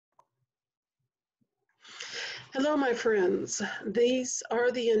Hello, my friends. These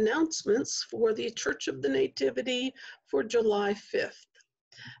are the announcements for the Church of the Nativity for July 5th.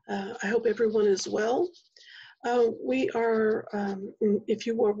 I hope everyone is well. If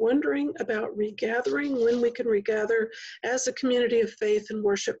you were wondering about regathering, when we can regather as a community of faith and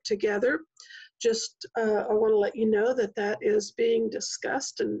worship together, I want to let you know that that is being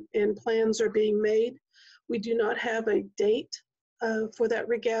discussed and plans are being made. We do not have a date for that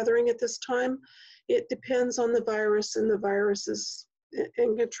regathering at this time. It depends on the virus, and the virus is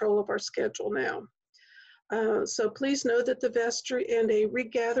in control of our schedule now. So please know that the vestry and a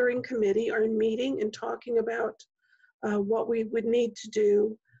regathering committee are meeting and talking about what we would need to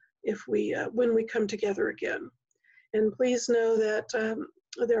do when we come together again. And please know that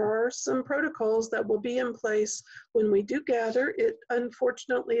there are some protocols that will be in place when we do gather. It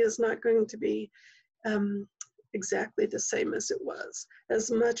unfortunately is not going to be exactly the same as it was, as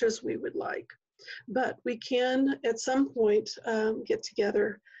much as we would like. But we can, at some point, get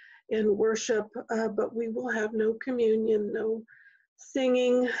together and worship, but we will have no communion, no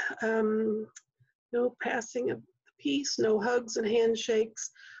singing, no passing of the peace, no hugs and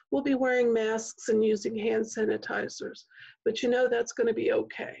handshakes. We'll be wearing masks and using hand sanitizers. But you know that's going to be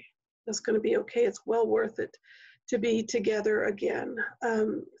okay. That's going to be okay. It's well worth it to be together again.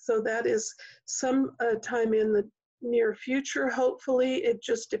 So that is some time in the near future, hopefully. It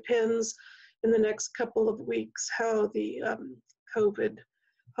just depends in the next couple of weeks how the COVID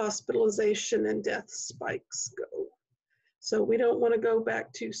hospitalization and death spikes go. So we don't want to go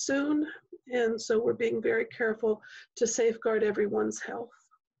back too soon, and so we're being very careful to safeguard everyone's health.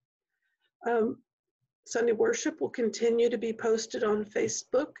 Sunday worship will continue to be posted on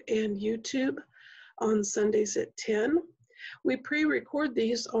Facebook and YouTube on Sundays at 10. We pre-record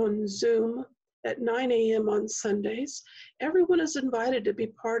these on Zoom at 9 a.m. on Sundays. Everyone is invited to be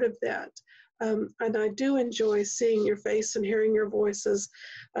part of that. And I do enjoy seeing your face and hearing your voices.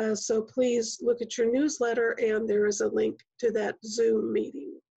 So please look at your newsletter, and there is a link to that Zoom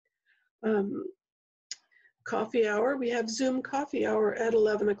meeting. Coffee hour, we have Zoom coffee hour at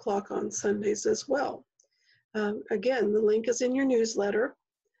 11 o'clock on Sundays as well. Again, the link is in your newsletter.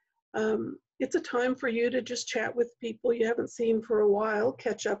 It's a time for you to just chat with people you haven't seen for a while,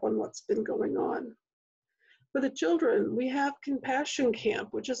 catch up on what's been going on. For the children, we have Compassion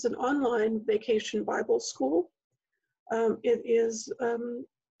Camp, which is an online vacation Bible school. It's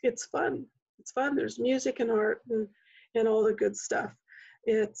fun. It's fun. There's music and art and all the good stuff.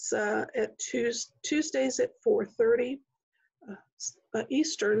 It's at Tuesdays at 4:30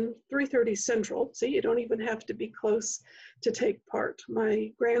 Eastern, 3:30 Central. See, you don't even have to be close to take part.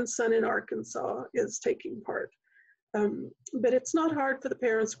 My grandson in Arkansas is taking part. But it's not hard for the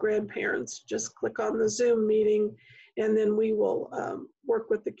parents, grandparents. Just click on the Zoom meeting, and then we will work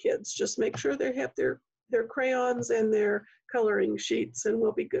with the kids. Just make sure they have their crayons and their coloring sheets, and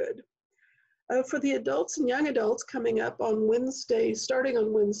we'll be good. For the adults and young adults, coming up on Wednesday, starting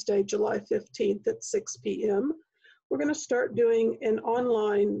on Wednesday, July 15th at 6 p.m., we're going to start doing an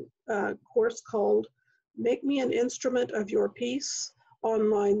online course called Make Me an Instrument of Your Peace,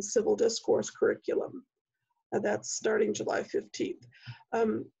 online civil discourse curriculum. That's starting July 15th.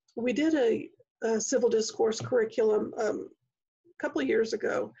 We did a civil discourse curriculum a couple of years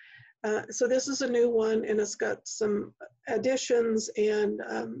ago. So this is a new one, and it's got some additions, and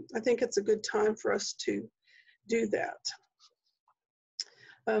I think it's a good time for us to do that.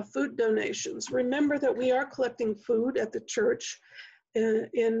 Food donations. Remember that we are collecting food at the church in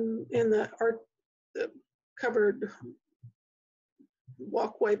the covered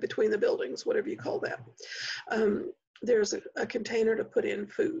walkway between the buildings, whatever you call that. There's a container to put in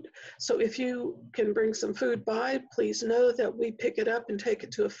food. So if you can bring some food by, please know that we pick it up and take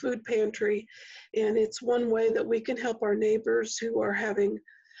it to a food pantry. And it's one way that we can help our neighbors who are having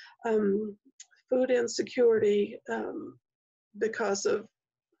food insecurity because of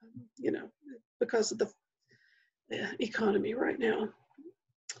the economy right now.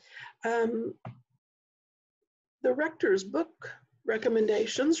 The rector's book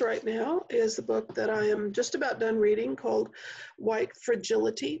recommendations right now is a book that I am just about done reading called White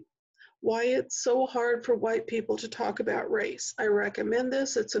Fragility: Why It's So Hard for White People to Talk About Race. I recommend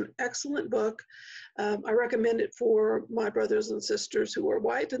this. It's an excellent book. I recommend it for my brothers and sisters who are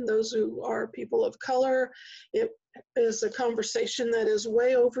white and those who are people of color. It is a conversation that is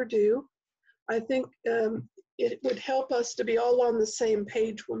way overdue. I think it would help us to be all on the same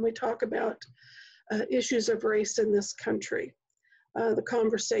page when we talk about issues of race in this country. The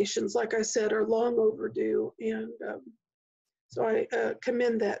conversations, like I said, are long overdue, and so I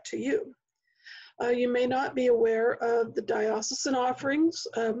commend that to you. You may not be aware of the diocesan offerings.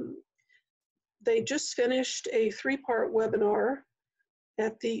 they just finished a 3-part webinar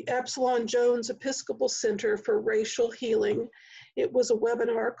at the Absalom Jones Episcopal Center for Racial Healing. It was a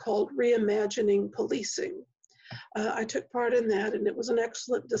webinar called Reimagining Policing. I took part in that, and it was an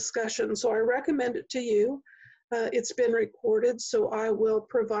excellent discussion, so I recommend it to you. It's been recorded, so I will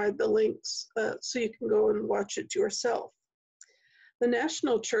provide the links so you can go and watch it yourself. The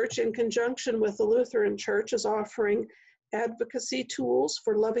National Church, in conjunction with the Lutheran Church, is offering advocacy tools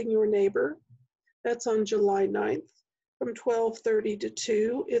for loving your neighbor. That's on July 9th from 12:30 to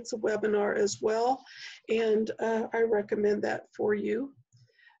 2. It's a webinar as well, and I recommend that for you.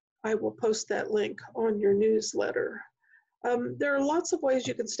 I will post that link on your newsletter. There are lots of ways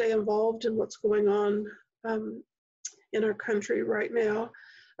you can stay involved in what's going on in our country right now.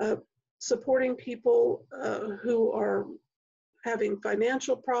 Supporting people who are having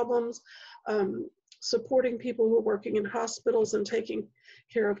financial problems, supporting people who are working in hospitals and taking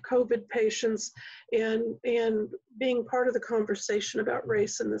care of COVID patients, and being part of the conversation about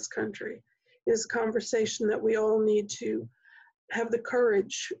race in this country is a conversation that we all need to have the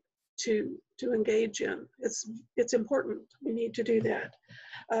courage to engage in. It's important. We need to do that.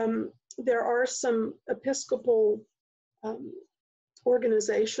 There are some Episcopal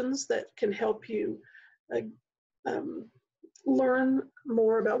organizations that can help you learn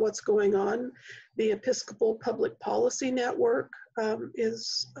more about what's going on. The Episcopal Public Policy Network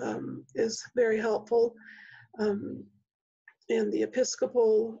is very helpful, and the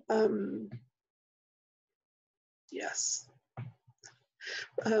Episcopal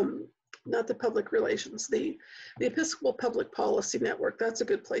not the public relations, the Episcopal Public Policy Network. That's a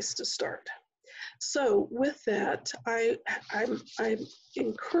good place to start. So with that, I'm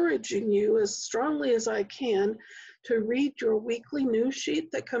encouraging you as strongly as I can to read your weekly news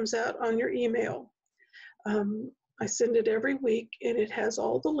sheet that comes out on your email. I send it every week, and it has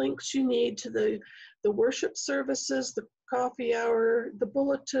all the links you need to the worship services, the coffee hour, the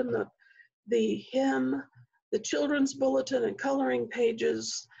bulletin, the hymn, the children's bulletin and coloring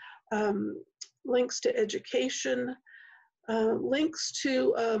pages, links to education, links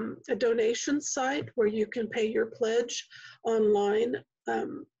to a donation site where you can pay your pledge online.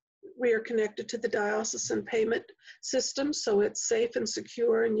 We are connected to the diocesan payment system, so it's safe and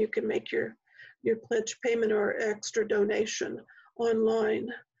secure, and you can make your pledge payment or extra donation online.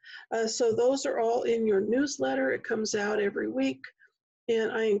 So those are all in your newsletter. It comes out every week,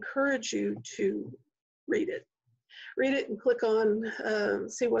 and I encourage you to read it. Read it and click on,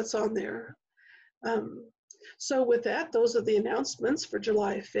 see what's on there. So with that, those are the announcements for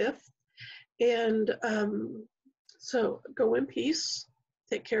July 5th. And so go in peace.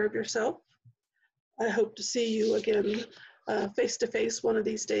 Take care of yourself. I hope to see you again face-to-face one of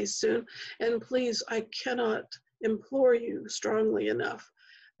these days soon. And please, I cannot implore you strongly enough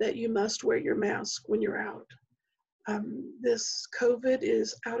that you must wear your mask when you're out. This COVID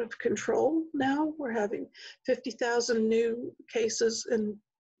is out of control now. We're having 50,000 new cases and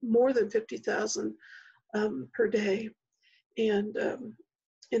more than 50,000 per day. And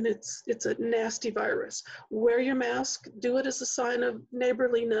it's a nasty virus. Wear your mask, do it as a sign of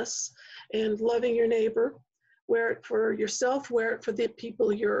neighborliness and loving your neighbor. Wear it for yourself, wear it for the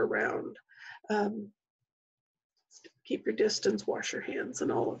people you're around. Keep your distance, wash your hands,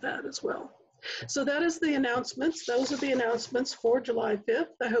 and all of that as well. So that is the announcements. Those are the announcements for July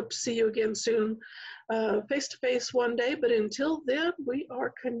 5th. I hope to see you again soon, face-to-face one day. But until then, we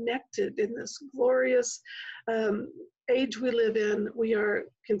are connected in this glorious age we live in. We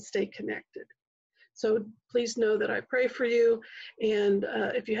can stay connected. So please know that I pray for you. And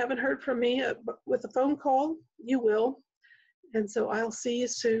if you haven't heard from me with a phone call, you will. And so I'll see you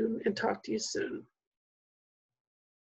soon and talk to you soon.